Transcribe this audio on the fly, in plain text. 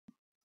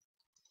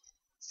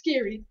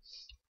scary.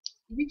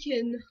 We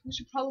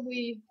should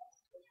probably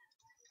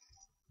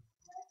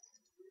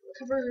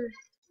cover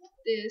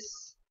this.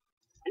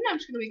 And now I'm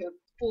just gonna make a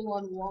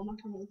full-on wall. I'm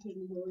not gonna put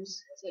any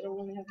doors, because I don't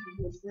really have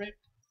to go for it.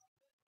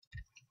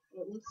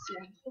 But let's see.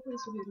 Hopefully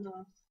this will be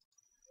enough.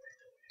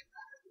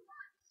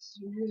 This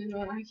is really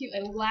annoying.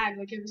 I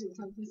lag like every single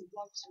time I place a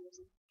block for some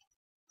reason.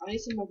 I need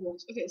some more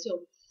blocks. Okay,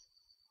 so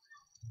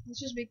let's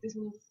just make this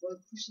little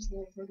push this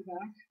little further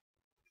back.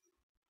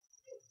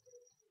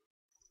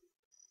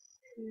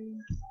 Here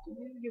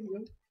we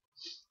go.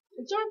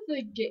 It sort of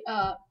like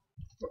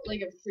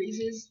it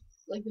freezes,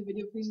 like the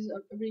video freezes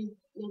every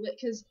little bit,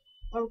 because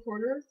my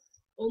recorder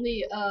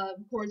only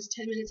records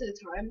 10 minutes at a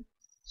time,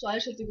 so I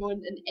just have to go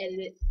in and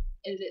edit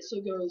it so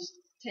it goes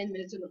 10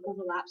 minutes and it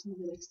overlaps into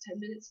the next 10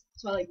 minutes.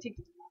 So I like take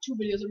 2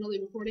 videos I'm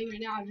really recording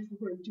right now. I've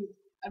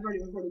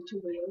already recorded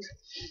 2 videos,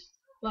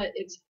 but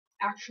it's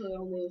actually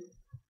only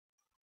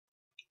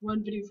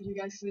 1 video for you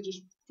guys, because I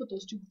just put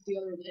those 2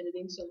 together in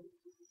editing. So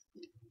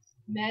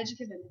magic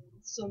of editing,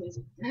 it's so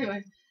amazing.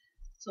 Anyway,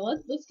 so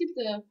let's get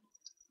the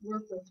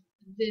work with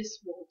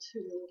this wall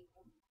too.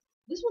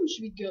 This one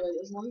should be good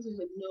as long as there's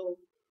like no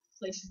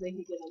places they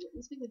can get on it.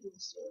 Let's make it a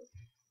store.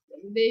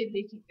 They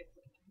can't get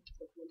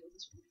on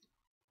this one.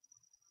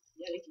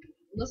 Yeah, they can.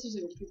 Unless there's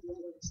like a people who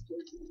want to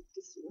explode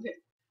this one. Okay,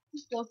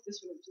 just block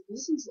this one up too.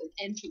 This one's an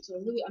entrance, so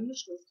I'm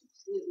just going to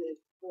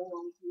completely go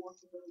on block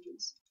the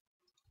entrance.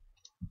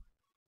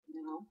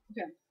 Now,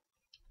 okay.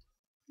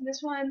 And this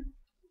will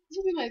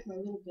be like my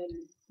little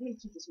bedroom. I'm gonna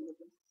keep this one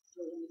open.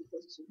 So I'm gonna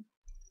close this one.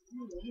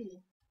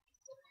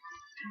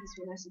 This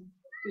one nice and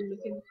good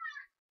looking.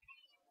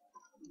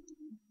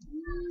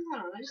 I don't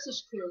know, I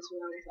just clear this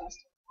one out real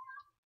fast.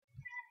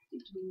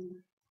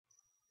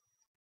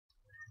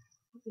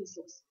 Hope this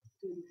looks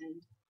good in the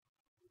end.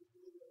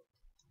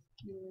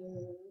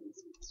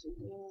 Let's make this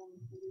one long.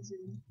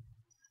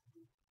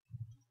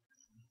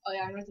 Oh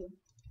yeah, I'm gonna have to.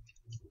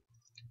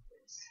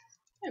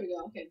 There we go,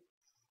 okay.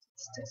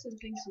 Let's stick some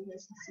things so you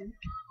guys can see.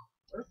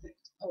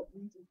 Perfect. Oh, I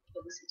need to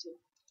put this in too.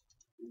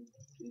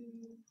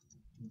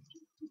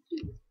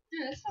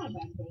 Yeah, that's not a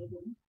bad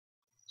bedroom.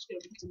 Just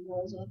gonna put some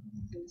walls up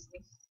and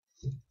stuff.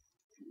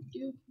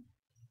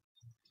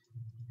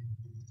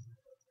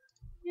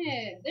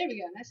 Yeah, there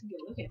we go. Nice and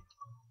good. Okay.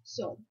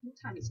 So, what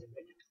time is it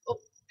right now? Oh,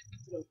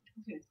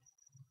 okay.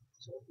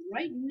 So,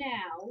 right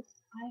now,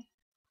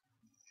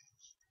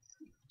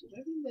 did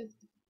I bring the.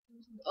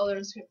 Oh,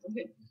 there's.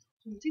 Okay.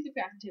 So, I'm gonna take the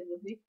crafting table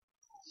with me.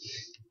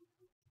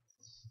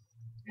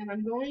 And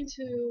I'm going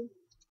to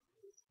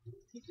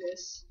take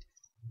this.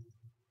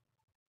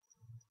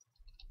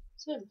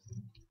 So, I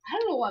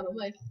don't know why, but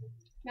my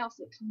mouse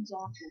like comes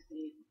off the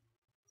thing.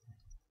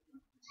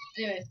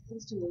 Anyway,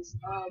 let's do this.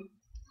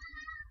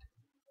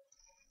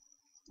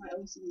 My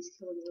OCD's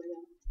killing me right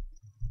now.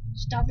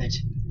 Stop it!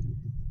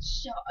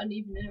 Shut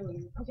uneven anyway.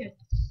 Okay.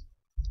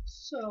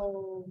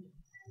 So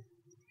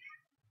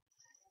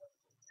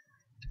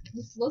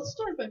let's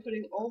start by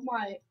putting all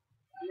my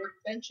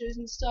workbenches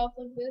and stuff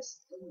like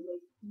this, and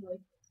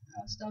like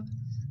stuff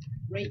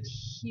right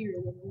here,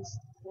 like these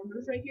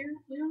corners right here,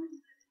 you know?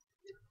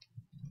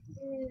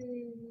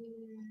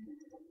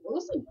 Well,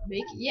 let's like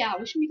make it. Yeah,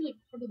 we should make like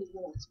part of the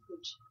walls,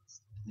 which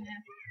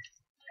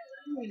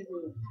I'm gonna do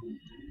it.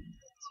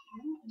 So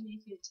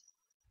make it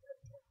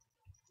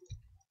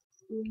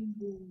boom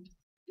boom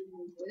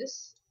boom this.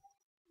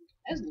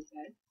 That's not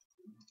bad.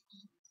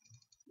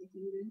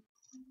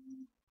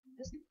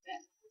 That's not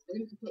bad. And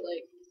then we can put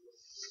like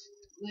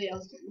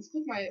layouts. Let's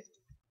put my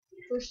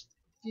first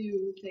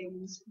few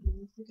things.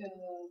 Let's pick a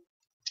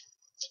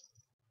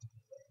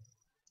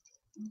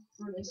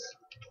furnace.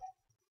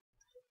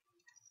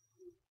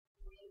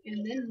 And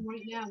then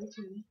right now we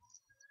can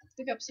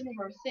pick up some of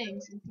our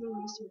things and put the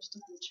rest of our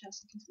stuff in the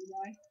chest in case we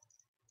die.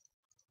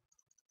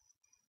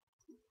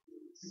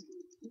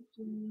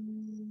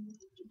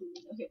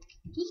 Okay,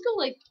 so let's go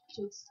like,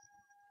 so it's,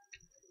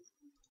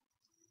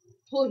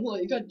 holy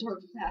moly, it got dark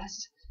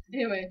fast.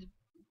 Anyway,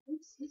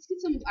 let's get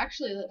some,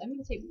 actually, I'm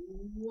gonna take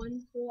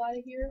 1 coal out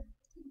of here.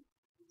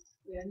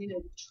 Yeah, I need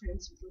to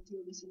transfer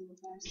through this real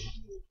fast.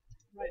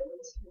 Right,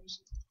 let's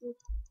boop,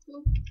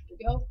 boop, there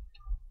we go.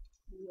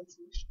 And let's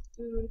make some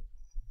food.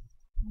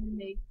 I'm gonna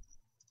make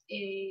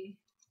a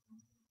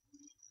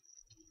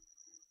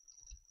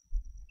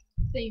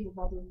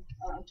thingamabobber,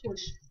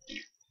 torch.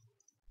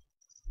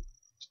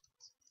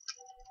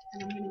 And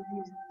I'm gonna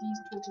use these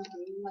torches to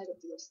light up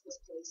the rest of this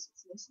place.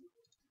 It's nice and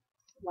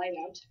light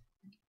out.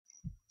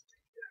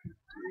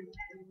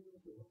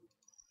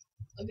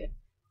 Okay.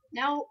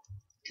 Now,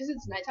 because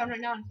it's nighttime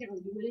right now and I can't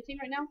really do anything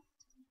right now,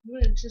 I'm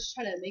gonna just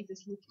try to make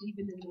this look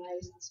even and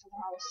nice in this whole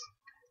house.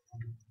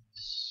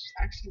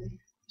 Actually,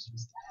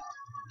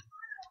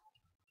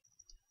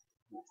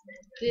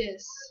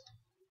 this.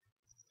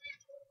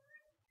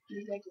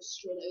 Maybe I go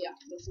straight up. Yeah,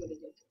 that's what I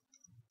did.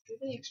 Do you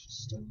have any extra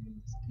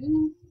stones?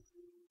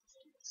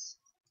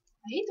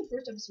 I hate the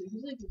first episode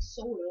because like with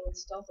solar and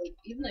stuff, like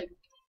even like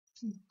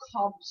some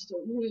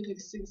cobblestone, really like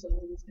 6 of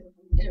them. It's kind of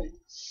funny. Anyway,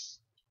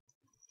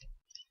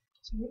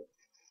 so,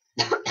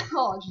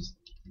 oh, just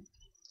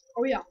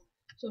Oh yeah.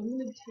 So I'm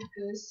gonna take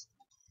this.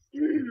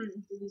 Put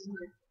this in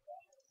here.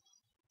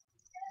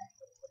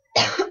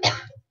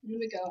 I'm gonna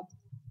make a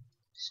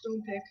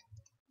stone pick.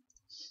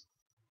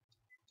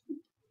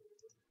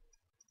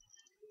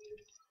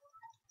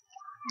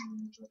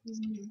 Drop these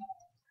in here.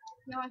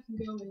 Now I can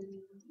go and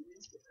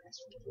let's get fast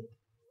forward.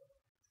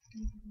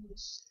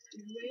 Almost.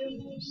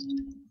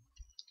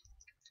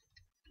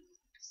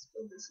 Let's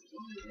build this in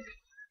here.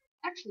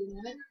 Actually,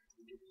 not.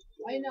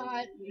 Why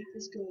not make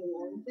this go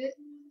along with it?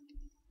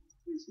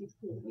 This would be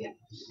cool. Yeah.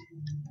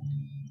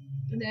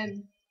 And then,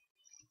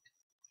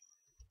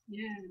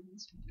 yeah,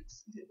 this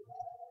one's good.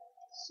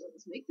 So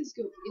let's make this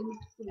go in the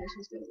corner. So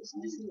it's got this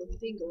nice little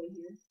thing going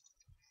here.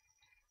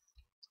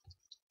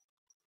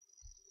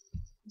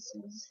 This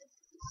is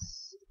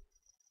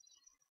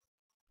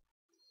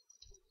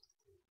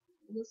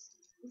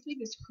let's make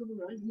this curve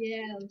around.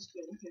 Yeah, that looks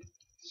good. Okay.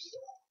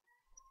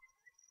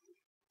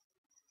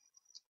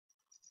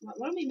 Why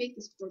don't we make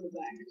this further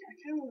back? I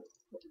kind of want to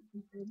put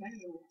it further back.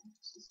 I don't know.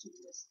 Let's just do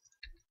this.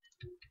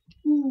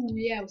 Ooh,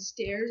 yeah, with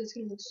stairs, it's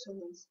gonna look so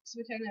nice. So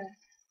we kind of,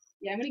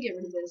 yeah, I'm gonna get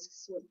rid of this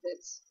so it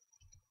fits.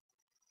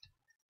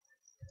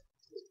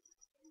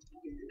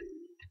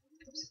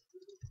 Oops.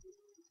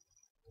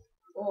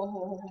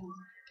 Oh,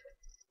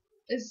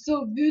 it's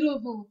so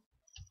beautiful.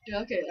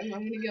 Yeah, okay, I'm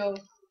gonna go.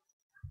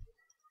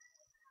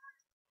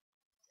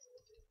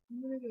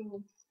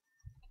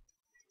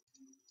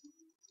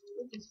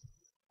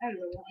 I don't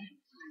know why.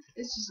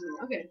 It's just me.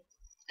 Okay.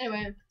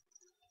 Anyway,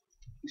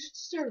 we should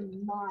start a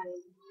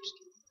mine.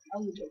 That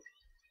was a joke.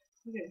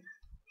 Okay.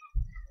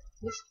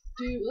 Let's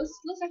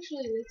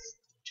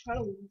try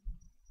to.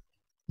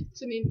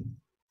 So I mean,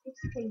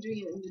 what's the point of doing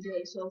it in the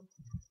day? So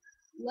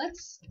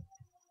let's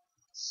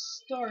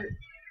start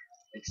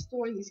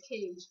exploring these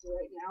caves for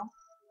right now.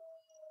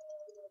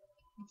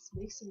 Let's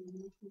make some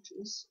more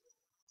torches.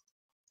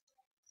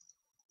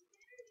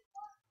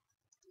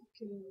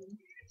 Okay.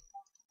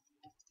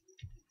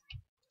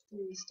 Put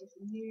this stuff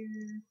in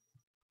here.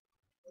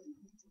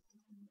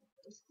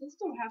 Let's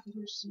throw half the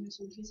torches in here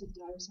so in case it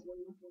dies, I'm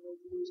not gonna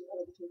lose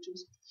all the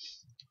torches.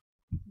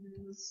 And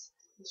then let's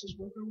just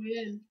work our way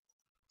in.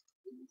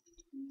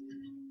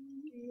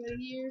 Right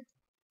here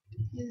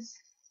is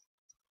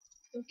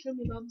don't kill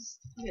me,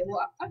 bubs. Okay,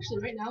 well actually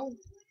right now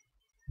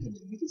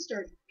we can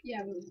start.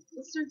 Yeah,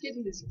 let's start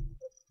getting this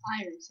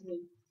iron. I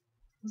mean,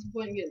 what's the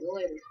point of getting it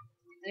later?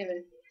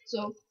 Anyway,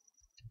 so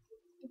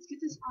let's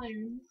get this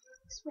iron.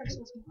 Let's first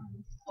get some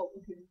iron. Oh,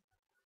 okay.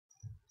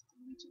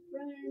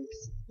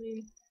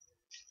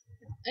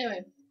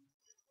 Anyway,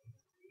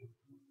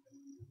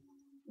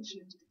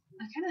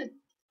 I kind of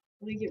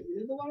want to get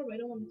rid of the water, but I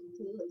don't want to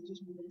completely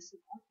just mess it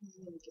up. I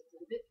want to get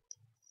rid of it.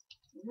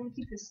 I want to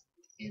keep this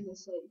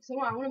andesite. So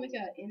I want to make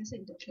an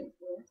andesite induction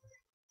floor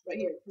right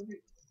here.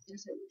 Perfect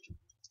andesite induction.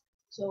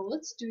 So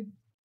let's do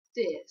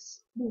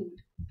this. Boom.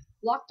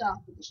 Locked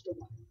off with the still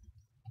water.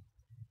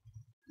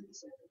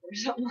 Or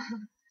something.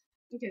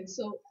 Okay,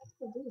 so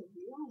oh, there's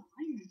a lot of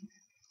iron.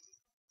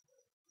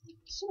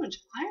 So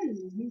much iron in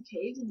these new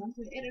caves and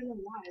 1.8. I don't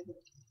know why, but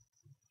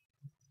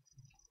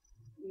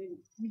I mean,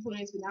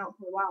 3.8's been out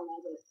for a while now,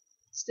 but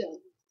still,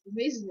 it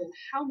amazes me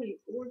how many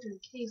ores are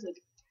in caves.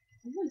 Like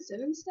 1.7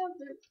 stuff,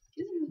 there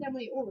isn't that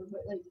many ores,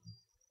 but like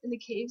in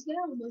the caves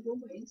now, like 1.8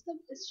 stuff,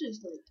 it's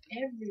just like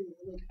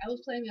everywhere. Like I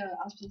was playing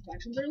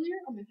factions earlier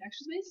on my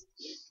faction base,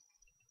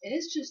 and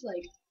it's just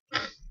like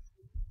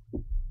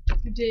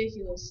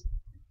ridiculous.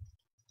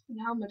 And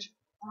how much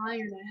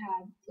iron I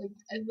had. Like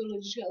I literally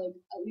just got like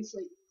at least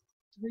like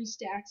 3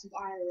 stacks of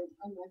iron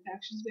on my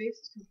factions base.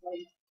 It's kind of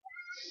funny.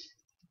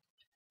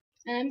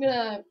 And I'm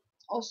gonna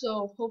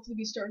also hopefully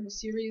be starting a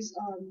series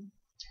on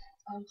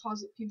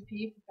Closet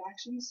PvP for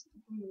factions.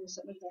 I'm gonna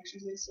set my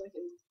factions base so I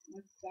can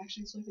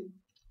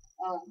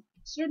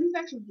start a new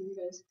faction for you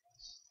guys.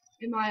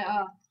 And my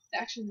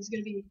faction is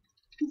gonna be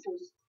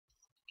Poofles.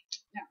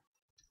 Yeah,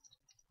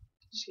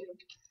 just kidding.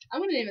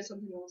 I'm gonna name it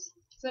something else.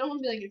 So I don't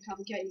want to be like a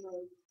copycat, you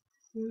know. Like,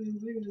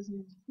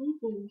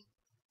 Poofles.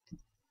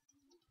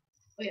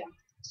 But yeah,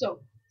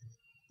 so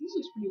this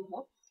looks pretty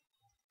well.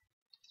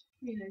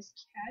 Pretty nice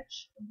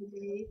catch of the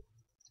day.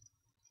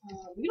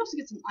 We can also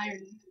get some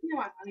iron. You know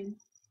what? I mean,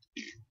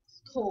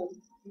 it's cold.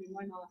 I mean,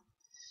 why not?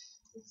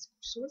 Let's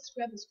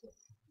grab this.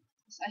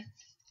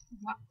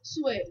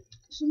 So wait.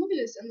 So look at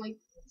this. I'm like,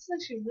 this is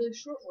actually a really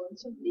short one.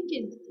 So I'm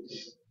thinking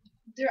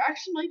there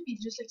actually might be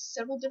just like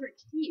several different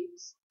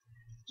caves,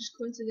 just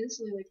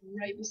coincidentally like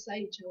right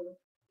beside each other.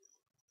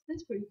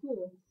 That's pretty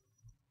cool.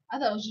 I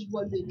thought it was just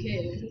one big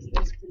cave.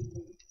 That's pretty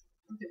cool.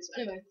 Okay. So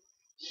anyway, I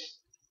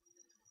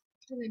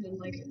don't even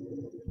like it.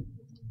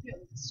 Yeah,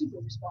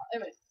 super spot.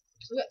 Anyway,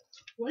 so we got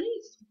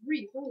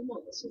 23. Holy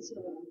moly! So it's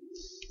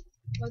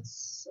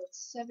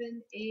that's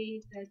 7,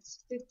 8.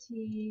 That's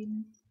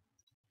 15.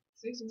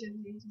 6, 7,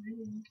 8,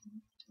 9,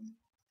 10.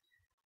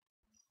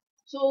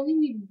 So I only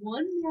need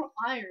one more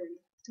iron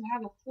to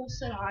have a full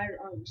set of iron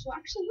armor. So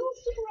actually, let's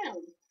stick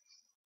around.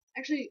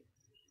 Actually,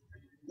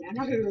 yeah, I'm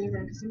not gonna go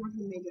around because I'm not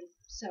gonna make a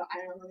set of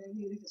iron armor. I'm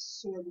gonna make a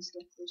sword and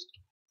stuff first.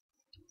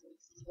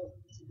 So,